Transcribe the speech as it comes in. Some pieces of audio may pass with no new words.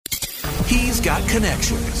He's got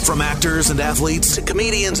connections. From actors and athletes to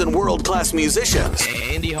comedians and world-class musicians.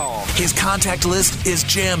 Andy Hall. His contact list is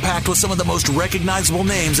jam-packed with some of the most recognizable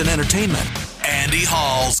names in entertainment. Andy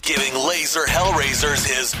Hall's giving Laser Hellraisers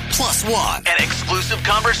his +1. An exclusive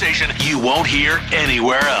conversation you won't hear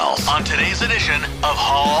anywhere else on today's edition of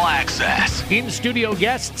Hall Access. In-studio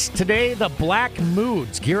guests today, the Black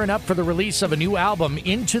Moods, gearing up for the release of a new album,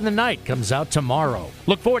 Into the Night, comes out tomorrow.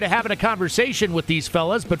 Look forward to having a conversation with these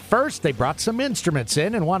fellas, but first, they brought some instruments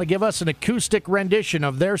in and want to give us an acoustic rendition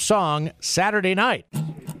of their song, Saturday Night.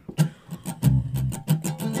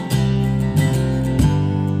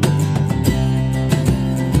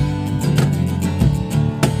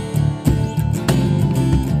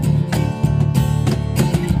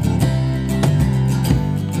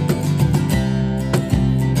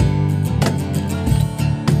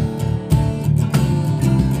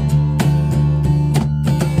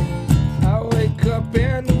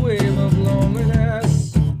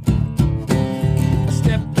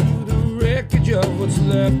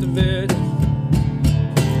 Left of it.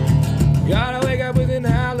 Gotta wake up with an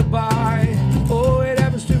alibi. Oh, it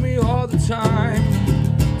happens to me all the time.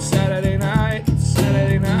 Saturday night,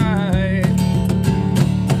 Saturday night.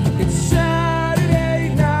 It's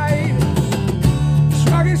Saturday night. This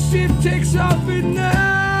rocket ship takes off at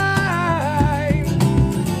 9.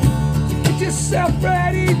 So get yourself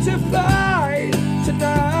ready to fly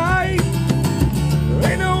tonight.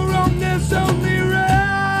 There ain't no wrong, there's only right.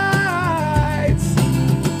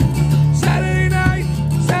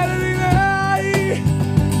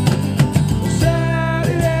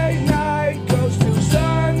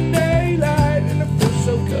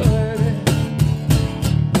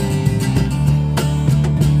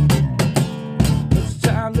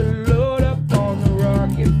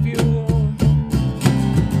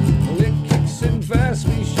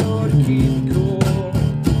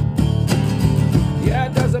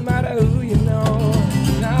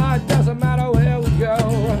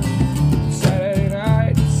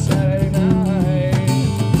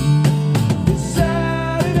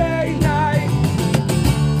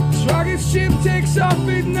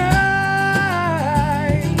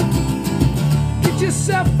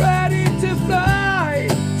 Ready to fly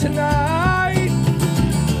tonight.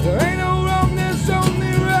 There ain't no wrong, there's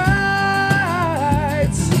only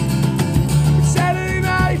rights. It's Saturday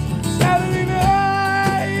night, Saturday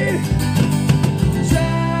night.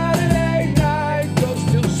 Saturday night goes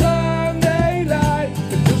till Sunday light.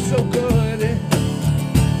 It feels so good. It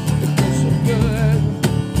feels so good.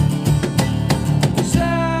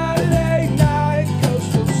 Saturday night goes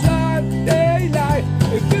till Sunday light.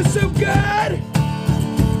 It feels so good.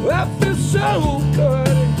 I feel so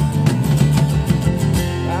good.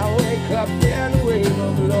 I wake up in a wave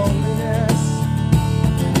of loneliness.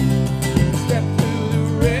 Step through the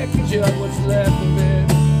wreckage of what's left of it.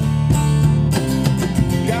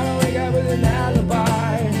 Gotta wake up with an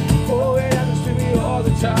alibi. Oh, it happens to me all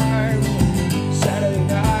the time. Saturday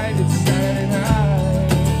night, it's Saturday night.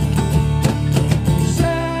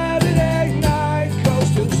 Saturday night goes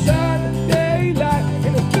till Sunday light,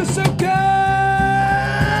 and it feels so good.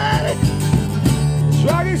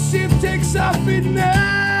 Rocket ship takes off at 9.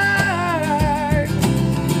 So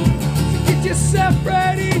get yourself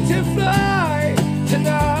ready to fly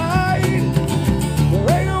tonight. There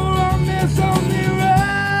ain't no wrong, there's only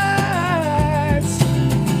rights.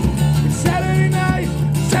 It's Saturday night,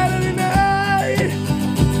 Saturday night.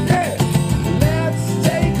 Yeah. Let's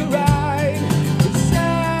take a ride. It's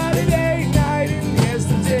Saturday night, and here's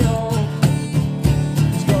the deal.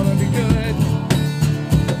 It's gonna be good.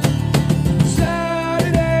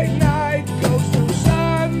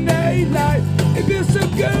 It feels so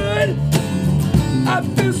good. I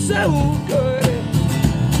feel so good.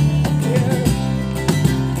 Yeah.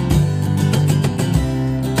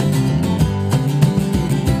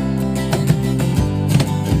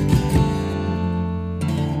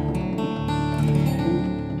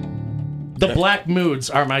 The Black Moods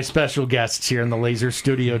are my special guests here in the Laser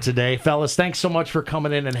Studio today. Fellas, thanks so much for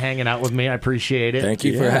coming in and hanging out with me. I appreciate it. Thank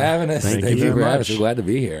you for having us. Thank you for having us. We're glad to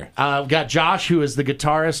be here. We've got Josh, who is the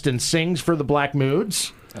guitarist and sings for the Black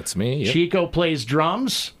Moods. That's me. Yep. Chico plays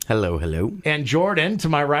drums. Hello, hello. And Jordan, to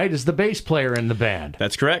my right, is the bass player in the band.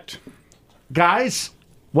 That's correct. Guys,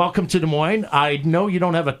 welcome to Des Moines. I know you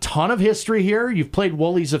don't have a ton of history here. You've played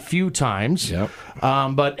Woolies a few times. Yep.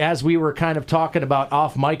 But as we were kind of talking about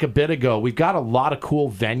off mic a bit ago, we've got a lot of cool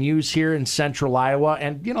venues here in central Iowa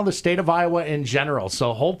and, you know, the state of Iowa in general.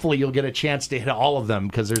 So hopefully you'll get a chance to hit all of them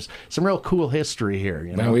because there's some real cool history here.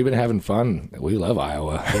 You know? Man, we've been having fun. We love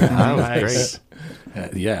Iowa. Nice.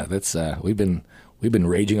 Yeah, that's we've been we've been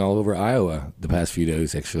raging all over Iowa the past few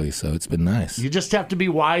days, actually. So it's been nice. You just have to be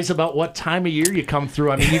wise about what time of year you come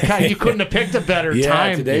through. I mean, you couldn't have picked a better Yeah,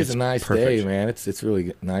 time. today's a nice day, man. It's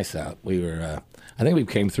really nice out. We were, I think we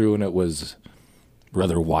came through and it was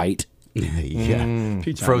rather white. Yeah.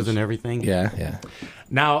 Frozen everything. Yeah.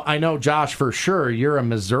 Now, I know, Josh, for sure, you're a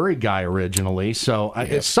Missouri guy originally, so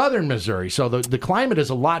it's southern Missouri. So the climate is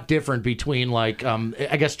a lot different between, like,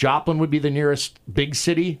 I guess Joplin would be the nearest big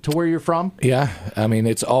city to where you're from? Yeah. I mean,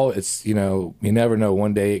 it's, you know, you never know.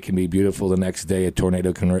 One day it can be beautiful. The next day a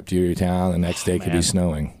tornado can rip through your town. The next day it could be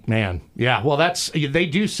snowing. Man, yeah. Well, they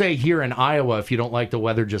do say here in Iowa, if you don't like the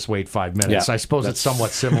weather, just wait 5 minutes. Yeah, I suppose it's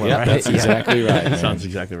somewhat similar, right? That's exactly right. man. Sounds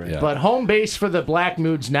exactly right. Yeah. But home base for the Black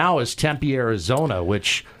Moods now is Tempe, Arizona, which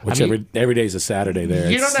I mean, every day's a Saturday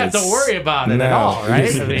there. you don't have to worry about it at all,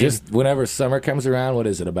 right? Just whenever summer comes around, what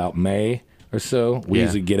is it, about May or so, we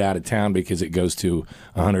usually get out of town because it goes to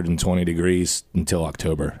 120 degrees until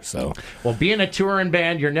October. So, well, being a touring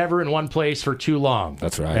band, you're never in one place for too long.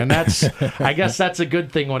 That's right. And I guess that's a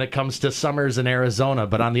good thing when it comes to summers in Arizona.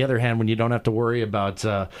 But on the other hand, when you don't have to worry about,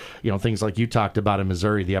 things like you talked about in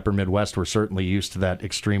Missouri, the upper Midwest, we're certainly used to that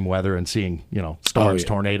extreme weather and seeing, storms,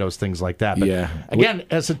 tornadoes, things like that. But again,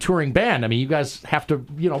 as a touring band, I mean, you guys have to,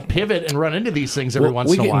 pivot and run into these things every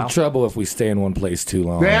once in a while. We get in trouble if we stay in one place too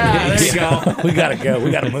long. Yeah, there you go. We gotta go. We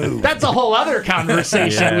gotta move. That's a whole other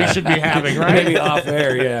conversation we should be having, right? Maybe off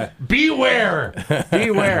air, yeah. Beware.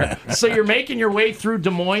 So you're making your way through Des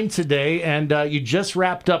Moines today, and you just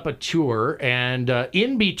wrapped up a tour. And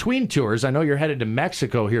in between tours, I know you're headed to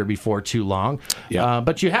Mexico here before too long. Yeah.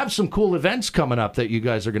 But you have some cool events coming up that you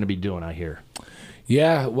guys are going to be doing, I hear.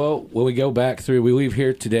 Yeah, well, we go back through, we leave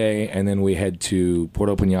here today, and then we head to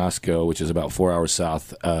Puerto Penasco, which is about 4 hours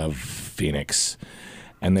south of Phoenix.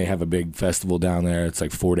 And they have a big festival down there. It's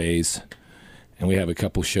like 4 days. And we have a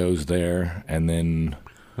couple shows there. And then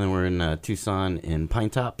we're in Tucson in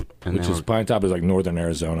Pine Top. Pine Top is like northern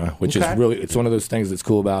Arizona, which is really, it's one of those things that's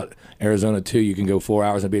cool about Arizona too. You can go 4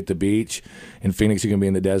 hours and be at the beach. In Phoenix, you can be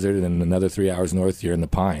in the desert, and then another 3 hours north, you're in the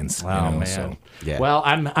pines. Oh, man. So. Yeah. Well,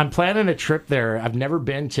 I'm planning a trip there. I've never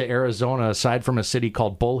been to Arizona aside from a city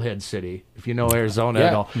called Bullhead City. If you know Arizona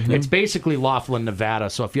at all, it's basically Laughlin, Nevada.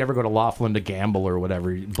 So if you ever go to Laughlin to gamble or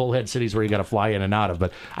whatever, Bullhead City's where you got to fly in and out of.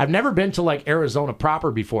 But I've never been to like Arizona proper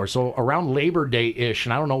before. So around Labor Day ish,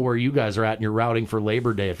 and I don't know where you guys are at in your routing for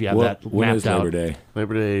Labor Day. If you have that when mapped is out. Labor Day?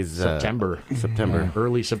 Labor Day is September.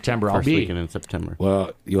 Early September. First I'll be. weekend in September.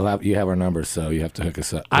 Well, you have our number, so you have to hook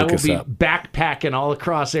us up. I will be backpacking all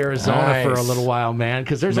across Arizona for a little while, man,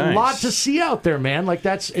 because there's a lot to see out there, man. Like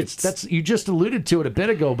that's you just alluded to it a bit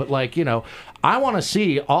ago, but like I want to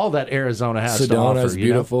see all that Arizona has to offer. Sedona's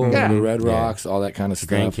beautiful, Yeah. the Red Rocks, all that kind of stuff.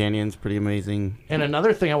 Grand Canyon's pretty amazing. And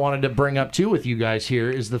another thing I wanted to bring up too with you guys here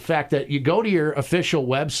is the fact that you go to your official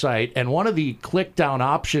website and one of the click down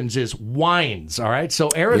options is wines. All right. So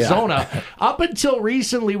Arizona, up until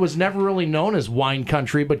recently, was never really known as wine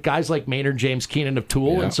country, but guys like Maynard James Keenan of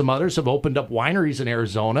Tool and some others have opened up wineries in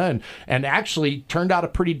Arizona and actually turned out a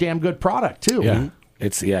pretty damn good product too. Yeah.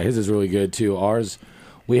 His is really good too. Ours,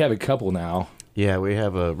 we have a couple now. Yeah, we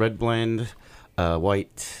have a red blend,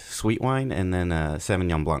 white sweet wine, and then a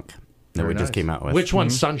Sauvignon Blanc that we just came out with. Which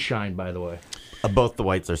one's Sunshine, by the way? Both the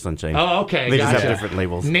whites are Sunshine. Oh, okay. They gotcha. just have different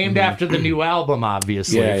labels. Named after the new album,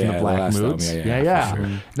 obviously, from the Black Moods. Yeah. For sure.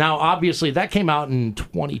 Now, obviously, that came out in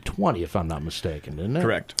 2020, if I'm not mistaken, didn't it?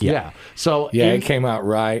 Correct. Yeah. So it came out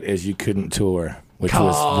right as you couldn't tour, which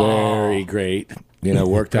was very great.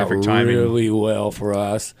 Worked out really well for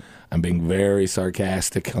us. I'm being very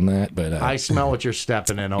sarcastic on that, but I smell what you're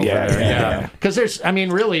stepping in over there. Yeah, because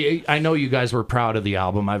really, I know you guys were proud of the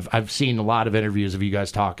album. I've seen a lot of interviews of you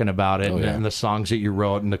guys talking about it and the songs that you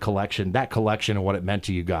wrote and the collection and what it meant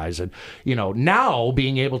to you guys. And now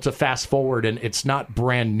being able to fast forward, and it's not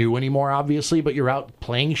brand new anymore, obviously, but you're out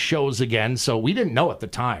playing shows again. So we didn't know at the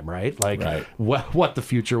time, right? Like what the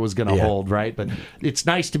future was going to hold, right? But it's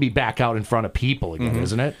nice to be back out in front of people again,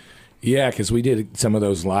 isn't it? Yeah, because we did some of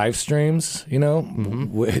those live streams,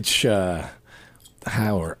 which how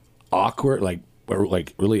are awkward, like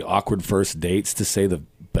really awkward first dates, to say the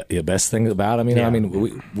best thing about them. I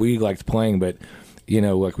mean, we liked playing, but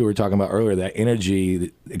like we were talking about earlier, that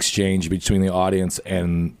energy exchange between the audience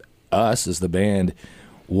and us as the band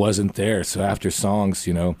wasn't there. So after songs,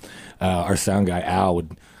 our sound guy Al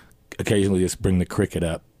would occasionally just bring the cricket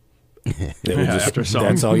up They would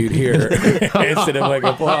that's all you'd hear instead of like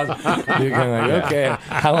applause. You're kind of like, okay,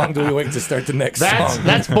 how long do we wait to start the next song?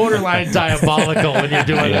 That's borderline diabolical when you're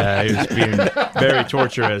doing that. He was being very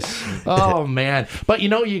torturous. Oh, man. But,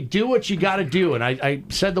 you do what you got to do. And I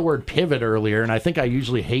said the word pivot earlier, and I think I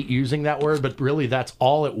usually hate using that word, but really that's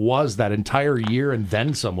all it was. That entire year and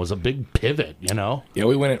then some was a big pivot, Yeah,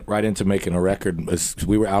 we went right into making a record.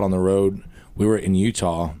 We were out on the road. We were in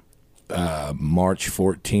Utah March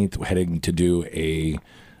 14th, heading to do a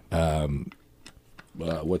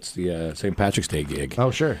St. Patrick's Day gig.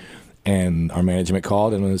 Oh, sure. And our management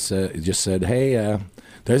called and just said, hey,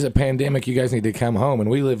 there's a pandemic. You guys need to come home. And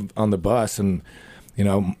we live on the bus. And,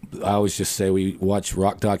 I always just say we watch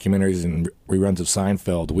rock documentaries and reruns of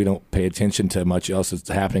Seinfeld. We don't pay attention to much else that's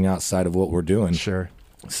happening outside of what we're doing. Sure.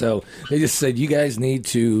 So they just said, you guys need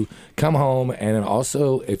to come home, and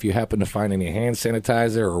also if you happen to find any hand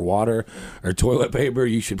sanitizer or water or toilet paper,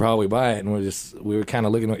 you should probably buy it. And we were kind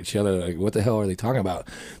of looking at each other like, what the hell are they talking about?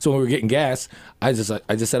 So when we were getting gas, I just said,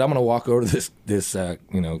 I'm going to walk over to this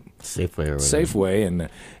Safeway,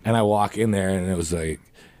 and I walk in there, and it was like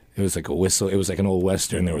a whistle. It was like an old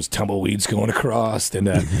Western. There was tumbleweeds going across and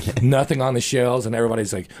nothing on the shelves, and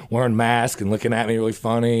everybody's like wearing masks and looking at me really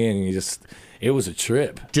funny, and it was a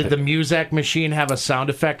trip. Did the Muzak machine have a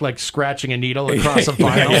sound effect like scratching a needle across a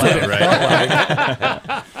vinyl?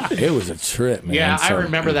 It was a trip, man. Yeah, I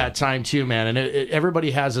remember that time too, man. And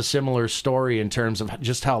everybody has a similar story in terms of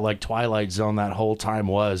just how like Twilight Zone that whole time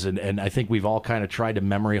was. And I think we've all kind of tried to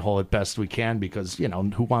memory hole it best we can because,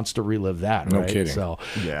 who wants to relive that, right? No kidding. So,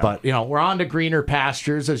 yeah. But, we're on to greener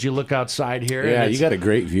pastures as you look outside here. Yeah, you got a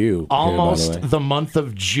great view. Almost here, by the month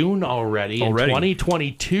of June already. In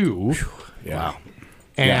 2022. Yeah.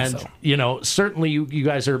 And, certainly you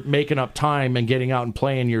guys are making up time and getting out and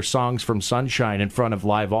playing your songs from Sunshine in front of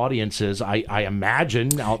live audiences. I imagine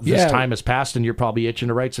this time has passed and you're probably itching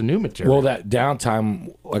to write some new material. Well, that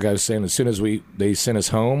downtime, like I was saying, as soon as they sent us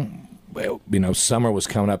home, summer was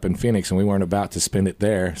coming up in Phoenix and we weren't about to spend it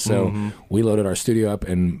there. So we loaded our studio up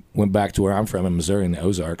and went back to where I'm from in Missouri in the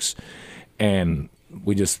Ozarks. And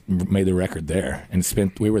we just made the record there and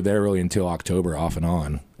we were there really until October off and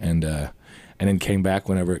on. And then came back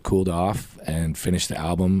whenever it cooled off and finished the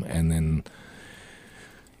album and then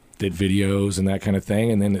did videos and that kind of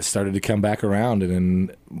thing. And then it started to come back around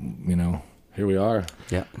and then, here we are.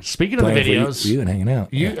 Yeah. Speaking of the videos, you and hanging out.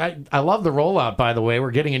 I love the rollout. By the way,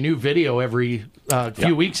 we're getting a new video every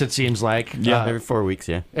few weeks. It seems like every 4 weeks.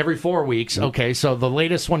 Yeah, every 4 weeks. Yep. Okay, so the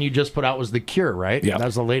latest one you just put out was The Cure, right? Yeah, that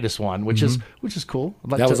was the latest one, which is cool.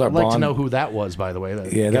 I'd like to know who that was. By the way,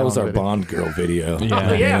 that was our video. Bond girl video. Man.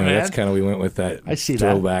 That's kind of we went with that. I see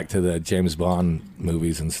throwback to the James Bond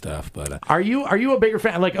movies and stuff. But are you a bigger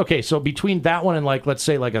fan? Like, okay, so between that one and let's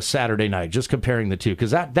say a Saturday Night, just comparing the two,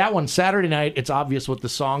 because that one Saturday Night, it's obvious what the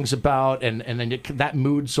song's about, and then that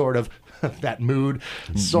mood sort of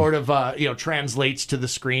translates to the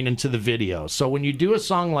screen and to the video. So when you do a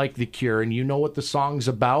song like The Cure and you know what the song's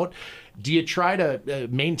about, do you try to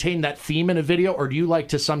maintain that theme in a video, or do you like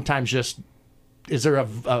to sometimes is there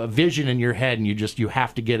a vision in your head and you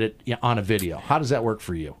have to get it on a video? How does that work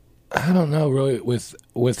for you? I don't know, really.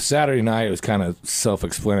 With Saturday Night, it was kind of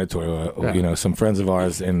self-explanatory. Some friends of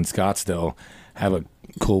ours in Scottsdale have a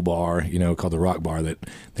cool bar, called the Rock Bar that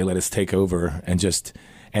they let us take over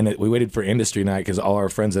we waited for industry night because all our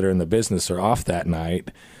friends that are in the business are off that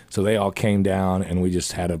night. So they all came down and we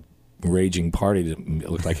just had a raging party. It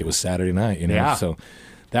looked like it was Saturday night, Yeah. So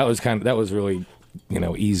that was really,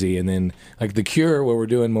 easy. And then like The Cure, where we're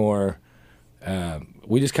doing more,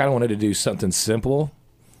 we just kind of wanted to do something simple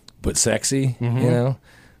but sexy,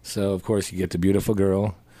 So of course you get the beautiful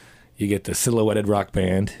girl, you get the silhouetted rock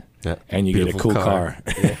band. Yeah. And you get a cool car.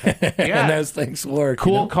 And those things work.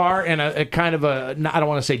 Cool car and a kind of I don't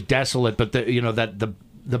want to say desolate, but the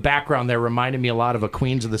background there reminded me a lot of a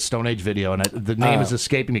Queens of the Stone Age video, and the name is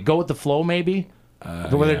escaping me. Go with the Flow, maybe?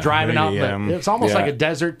 Where they're driving out. It's almost like a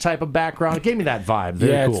desert type of background. It gave me that vibe.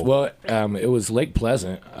 Very cool. It was Lake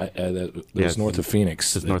Pleasant. It was north of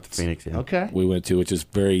Phoenix. It's north of Phoenix, yeah. Okay. We went to, which is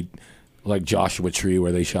very like Joshua Tree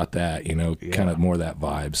where they shot that, kind of more that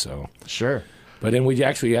vibe. So Sure. But then we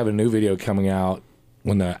actually have a new video coming out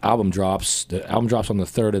when the album drops. The album drops on the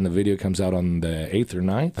 3rd, and the video comes out on the 8th or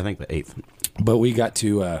 9th. I think the 8th. But we got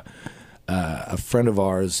to a friend of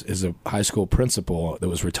ours is a high school principal that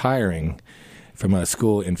was retiring from a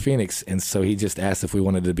school in Phoenix, and so he just asked if we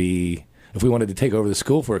wanted to take over the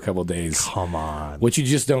school for a couple of days. Come on, which you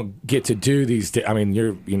just don't get to do these days. I mean,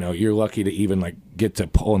 you're lucky to even get to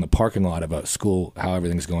pull in the parking lot of a school, how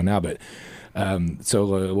everything's going now, but.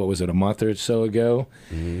 So what was it, a month or so ago?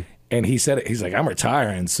 And he said, he's like, I'm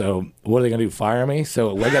retiring. So what are they gonna do? Fire me?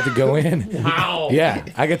 So I got to go in. Wow. Yeah,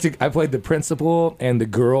 I played the principal and the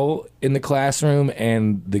girl in the classroom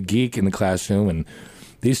and the geek in the classroom, and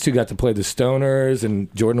these two got to play the stoners,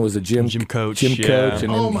 and Jordan was a gym coach, and yeah.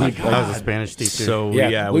 then Oh my he, God. I was a Spanish teacher. So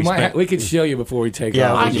yeah, we could show you before we take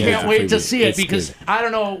Yeah, off. I Yeah, can't wait to preview. see it It's because good. I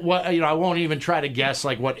don't know what I won't even try to guess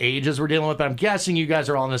like what ages we're dealing with. But I'm guessing you guys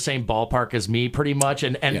are all in the same ballpark as me, pretty much.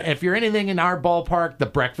 And if you're anything in our ballpark, the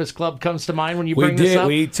Breakfast Club comes to mind when you We bring this did. up.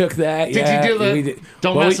 We took that. Did yeah, you do we the did.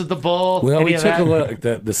 Don't Well, Mess we- with the Bull? Well, any we of took that? a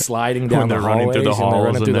look the sliding down When the they're running through the hallways and they're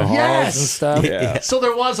running halls through the and halls Yes. and stuff. Yeah. So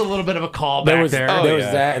there was a little bit of a callback There was there.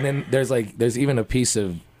 that, and then there's even a piece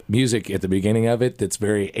of music at the beginning of it that's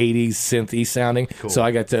very 80s synthy sounding. So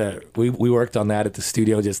I got to we worked on that at the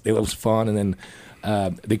studio. Just it was fun, and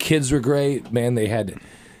then the kids were great. Man, they had.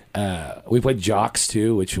 We played jocks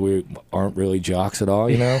too, which we aren't really jocks at all,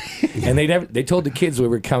 you know. And they told the kids we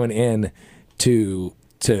were coming in to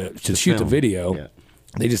shoot the film. video. Yeah.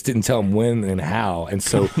 They just didn't tell them when and how, and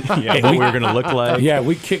so Yeah, what we were gonna look like. yeah,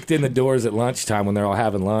 we kicked in the doors at lunchtime when they're all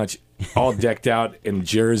having lunch, all decked out in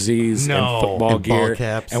jerseys No. and football And ball gear,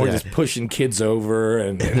 caps, and we're yeah. just pushing kids over,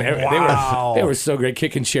 and Wow. they were so great,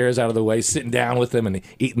 kicking chairs out of the way, sitting down with them, and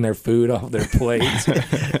eating their food off their plates.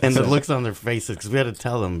 And the looks on their faces, because we had to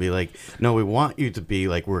tell them, be like, no, we want you to be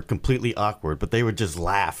like, we're completely awkward, but they would just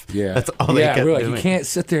laugh. Yeah, That's all they yeah. kept We're like, doing. you can't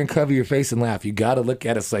sit there and cover your face and laugh. You got to look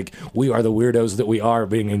at us like we are the weirdos that we are,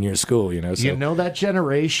 being in your school. You know, so, You know, that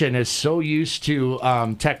generation is so used to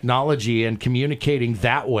technology and communicating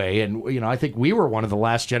that way. And, I think we were one of the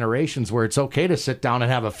last generations where it's okay to sit down and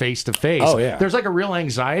have a face-to-face. Oh, yeah. There's like a real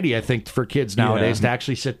anxiety, I think, for kids nowadays to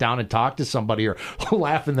actually sit down and talk to somebody or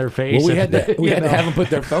laugh in their face. Well, we had if to they- you have know. them put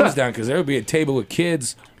their phones down because there would be a table with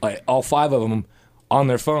kids, like all 5 of them, on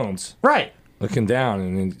their phones, Right. looking down,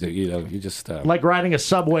 and then, you just Like riding a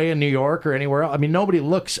subway in New York or anywhere else. I mean, nobody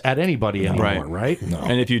looks at anybody anymore, right? no.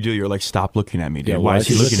 And if you do, you're like, stop looking at me, dude. Yeah, why why is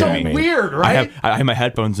he is he looking So at me? weird, right? I have my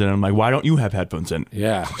headphones in. I'm like, why don't you have headphones in?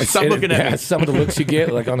 Yeah, Stop looking at me. Some of the looks you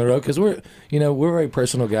get, like on the road, because we're very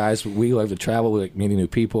personal guys. We love to travel, we like meeting new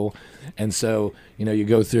people, and so you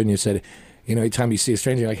go through and you said, anytime you see a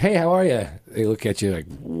stranger, you're like, hey, how are you? They look at you like,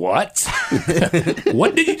 what?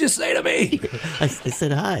 What did you just say to me? I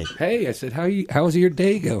said hi. Hey, I said, how's your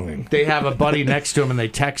day going? They have a buddy next to him and they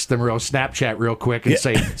text them real Snapchat real quick and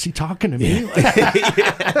say, is he talking to me?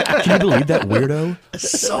 Can you believe that weirdo?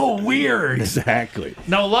 So weird. Exactly.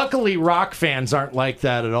 No, luckily rock fans aren't like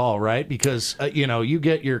that at all, right? Because you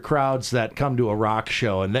get your crowds that come to a rock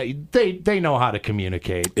show and they know how to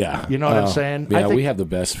communicate. Yeah, You know what I'm saying? Yeah, I think we have the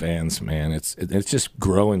best fans, man. It's just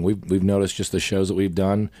growing. We've noticed just the shows that we've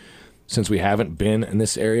done since we haven't been in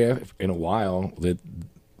this area in a while that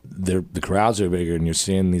the crowds are bigger, and you're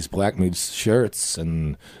seeing these Black Moods shirts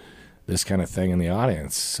and this kind of thing in the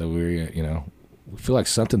audience. So we feel like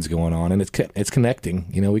something's going on, and it's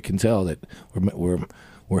connecting. We can tell that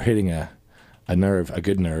we're hitting a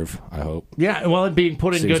good nerve, I hope. Yeah, well, and being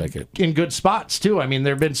put in Seems good like it. in good spots too. I mean,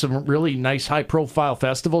 there have been some really nice, high-profile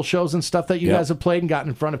festival shows and stuff that you Yep. guys have played and gotten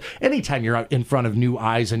in front of. Anytime you're out in front of new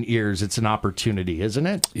eyes and ears, it's an opportunity, isn't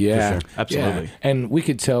it? Yeah, sure. Absolutely. Yeah. And we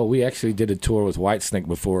could tell. We actually did a tour with Whitesnake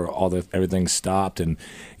before everything stopped, and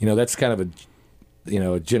that's kind of a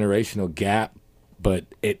generational gap, but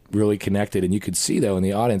it really connected. And you could see though in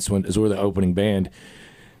the audience as we're the opening band,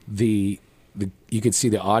 you could see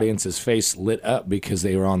the audience's face lit up because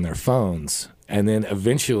they were on their phones, and then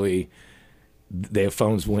eventually their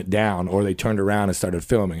phones went down or they turned around and started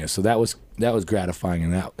filming us. So that was gratifying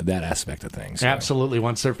in that aspect of things. So. Absolutely.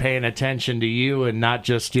 Once they're paying attention to you and not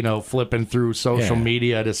just, flipping through social Yeah.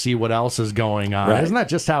 media to see what else is going on. Right. Isn't that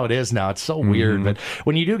just how it is now? It's so weird. But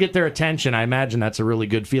when you do get their attention, I imagine that's a really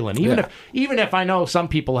good feeling. Even if I know some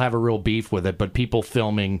people have a real beef with it, but people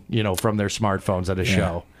filming, from their smartphones at a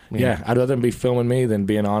show. Yeah, I'd rather them be filming me than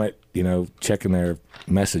being on it, checking their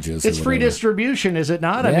messages. It's or free whatever. distribution, is it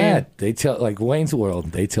not? Yeah, I mean, they tell, like Wayne's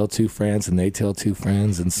World, they tell 2 friends and they tell 2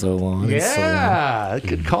 friends and so on. And so on. yeah,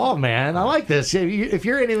 good call, man. I like this. If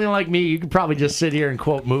you're anything like me, you could probably just sit here and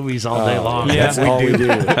quote movies all day long. That's all we do.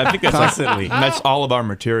 I think that's Constantly. That's all of our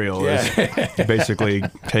material is basically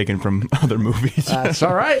taken from other movies. That's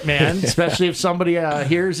all right, man. Especially if somebody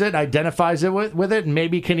hears it, identifies it with it, and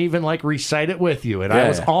maybe can even recite it with you. And I Yeah.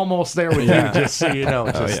 was almost there with you, just so you know.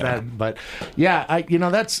 That. But yeah,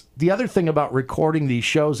 that's the other thing about recording these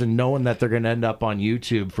shows and knowing that they're going to end up on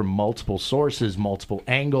YouTube from multiple sources, multiple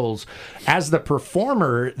angles. As the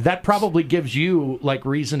performer, that probably gives you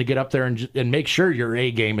reason to get up there and make sure your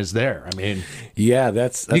A game is there. I mean, Yeah,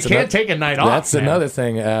 that's you can't take a night off. That's man. another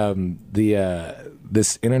thing.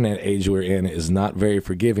 this internet age we're in is not very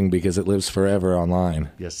forgiving because it lives forever online.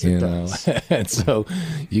 Yes, it does. And so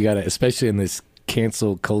you got to, especially in this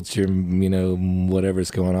cancel culture,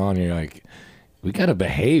 whatever's going on, you're like, we got to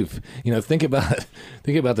behave. Think about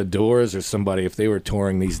the Doors or somebody if they were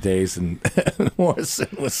touring these days and Morrison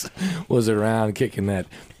was around kicking that.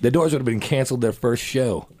 The Doors would have been canceled their first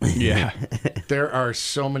show. Yeah. There are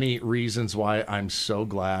so many reasons why I'm so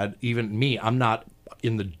glad. Even me, I'm not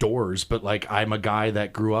in the Doors, but like I'm a guy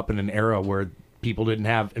that grew up in an era where people didn't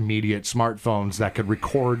have immediate smartphones that could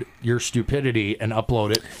record your stupidity and upload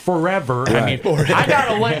it forever. Right. I mean, I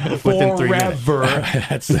gotta let Within 3 minutes.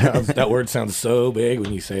 forever. That word sounds so big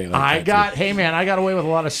when you say it like that, Hey man, I got away with a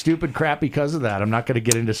lot of stupid crap because of that. I'm not going to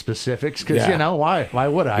get into specifics because Yeah. Why? Why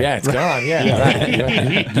would I? Yeah, it's gone. Yeah,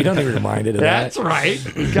 right. You don't need reminded of That's that. right.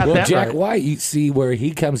 You got Well, that Jack right. White, you see where he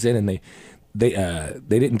comes in and they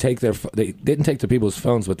didn't take the people's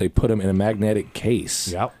phones, but they put them in a magnetic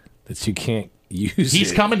case. Yep. That you can't use.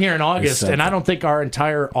 He's coming here in August, something. and I don't think our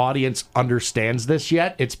entire audience understands this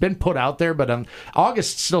yet. It's been put out there, but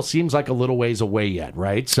August still seems like a little ways away yet,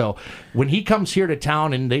 right? So when he comes here to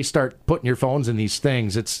town and they start putting your phones in these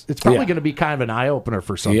things, it's probably Yeah. going to be kind of an eye opener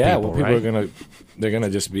for some Yeah, people. well, people right? they're gonna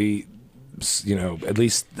just be, at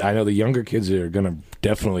least I know the younger kids are gonna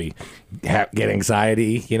definitely get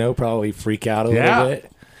anxiety. Probably freak out a Yeah. little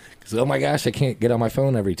bit. Because, oh my gosh, I can't get on my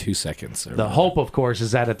phone every 2 seconds. The hope, of course,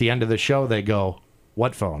 is that at the end of the show they go,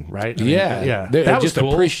 "What phone?" Right? I mean, Yeah, yeah. They That was just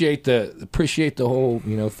cool. appreciate the whole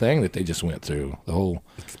thing that they just went through. The whole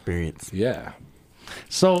Experience. yeah.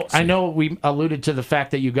 So I know we alluded to the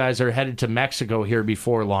fact that you guys are headed to Mexico here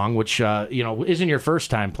before long, which isn't your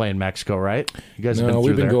first time playing Mexico, right? You guys have been No, through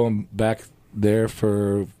we've been there. going back there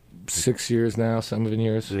for 6 years now, 7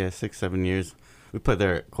 years. Yeah, 6-7 years. We play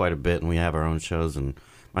there quite a bit, and we have our own shows. And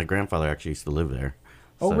my grandfather actually used to live there.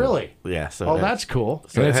 Oh, So- really? Yeah. So Oh, that- that's cool.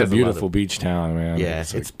 so And it it's a has lot beautiful of- beach town, man. Yeah,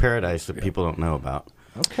 It's it's like- paradise that people don't know about.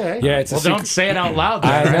 Okay. Yeah, it's a well, don't secret- say it out loud.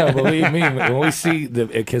 I Then, know, right? believe me. When we see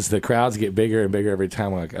because the crowds get bigger and bigger every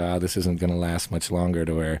time, we're like, this isn't going to last much longer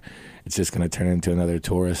to where it's just going to turn into another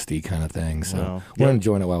touristy kind of thing. So Well, we're yeah.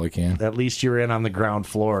 enjoying it while we can. At least you're in on the ground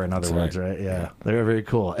floor, in other That's words, right. right? Yeah. They're very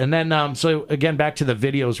cool. And then, so again, back to the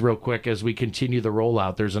videos real quick as we continue the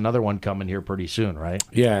rollout. There's another one coming here pretty soon, right?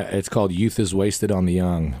 Yeah, it's called "Youth is Wasted on the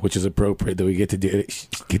Young," which is appropriate that we get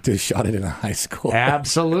to shot it in a high school.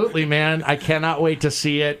 Absolutely, man. I cannot wait to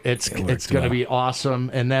see it. It's worked going to well. be awesome.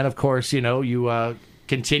 And then, of course, you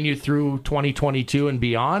continue through 2022 and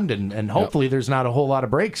beyond, and hopefully there's not a whole lot of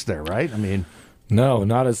breaks there, right? I mean, No,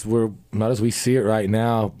 not as we see it right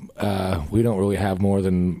now. We don't really have more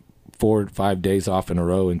than 4 or 5 days off in a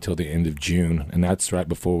row until the end of June, and that's right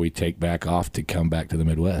before we take back off to come back to the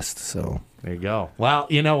Midwest. So there you go. Well,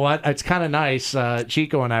 you know what? It's kind of nice.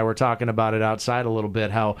 Chico and I were talking about it outside a little bit,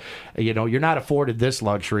 how, you're not afforded this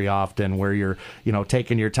luxury often where you're,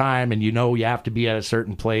 taking your time and you have to be at a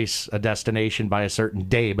certain place, a destination by a certain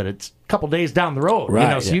day, but it's a couple days down the road.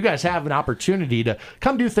 Right, So yeah. you guys have an opportunity to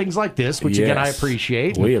come do things like this, which again, I Yes.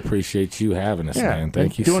 appreciate. We appreciate you having us, man.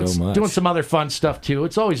 Thank you doing, so much. Doing some other fun stuff too.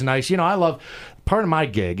 It's always nice. I love part of my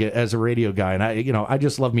gig as a radio guy, and I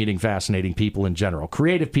just love meeting fascinating people in general,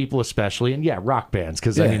 creative people especially, and rock bands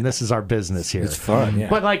because Yeah. this is our business here. It's fun, yeah.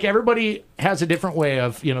 But like everybody has a different way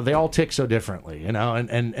of they all tick so differently,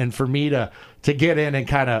 and for me to get in and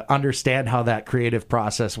kind of understand how that creative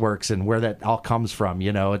process works and where that all comes from,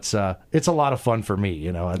 it's a lot of fun for me.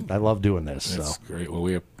 I love doing this. That's So. great.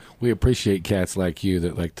 Well, we appreciate cats like you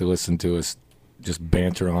that like to listen to us just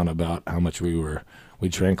banter on about how much we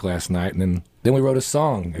drank last night, and then we wrote a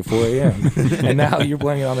song at 4 a.m. and now you're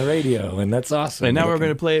playing it on the radio, and that's awesome. And now we're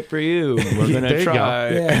going to play it for you. We're going There to you go. try.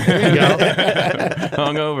 There you go.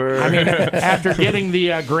 Hungover. I mean, after getting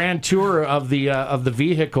the grand tour of the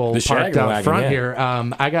vehicle The parked Shagger out wagon, front yeah. here,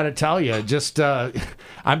 I got to tell you, just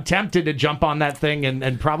I'm tempted to jump on that thing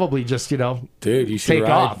and probably just Dude, you should take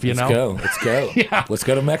ride. off. Let's go. Let's go. Yeah. Let's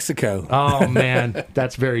go to Mexico. Oh man,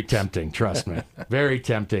 that's very tempting. Trust me, very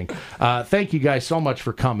tempting. Thank you guys so much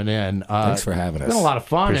for coming in. Thanks for having It's been a us. lot of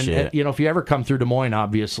fun, Appreciate and it. if you ever come through Des Moines,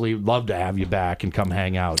 obviously, love to have you back and come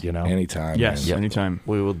hang out. Anytime. yes, man. anytime.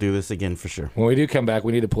 We will do this again for sure. When we do come back,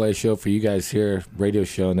 we need to play a show for you guys here, radio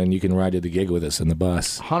show, and then you can ride to the gig with us in the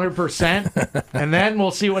bus. 100%, and then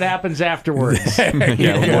we'll see what happens afterwards.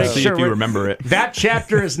 Yeah, we'll Make see sure if you we're- remember it. That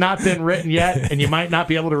chapter has not been written yet, and you might not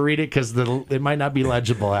be able to read it because it might not be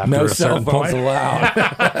legible after No a cell certain phones point.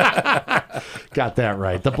 allowed. Got that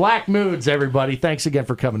right. The Black Moods, everybody. Thanks again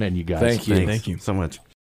for coming in, you guys. Thank you. Thanks Thank you. so much.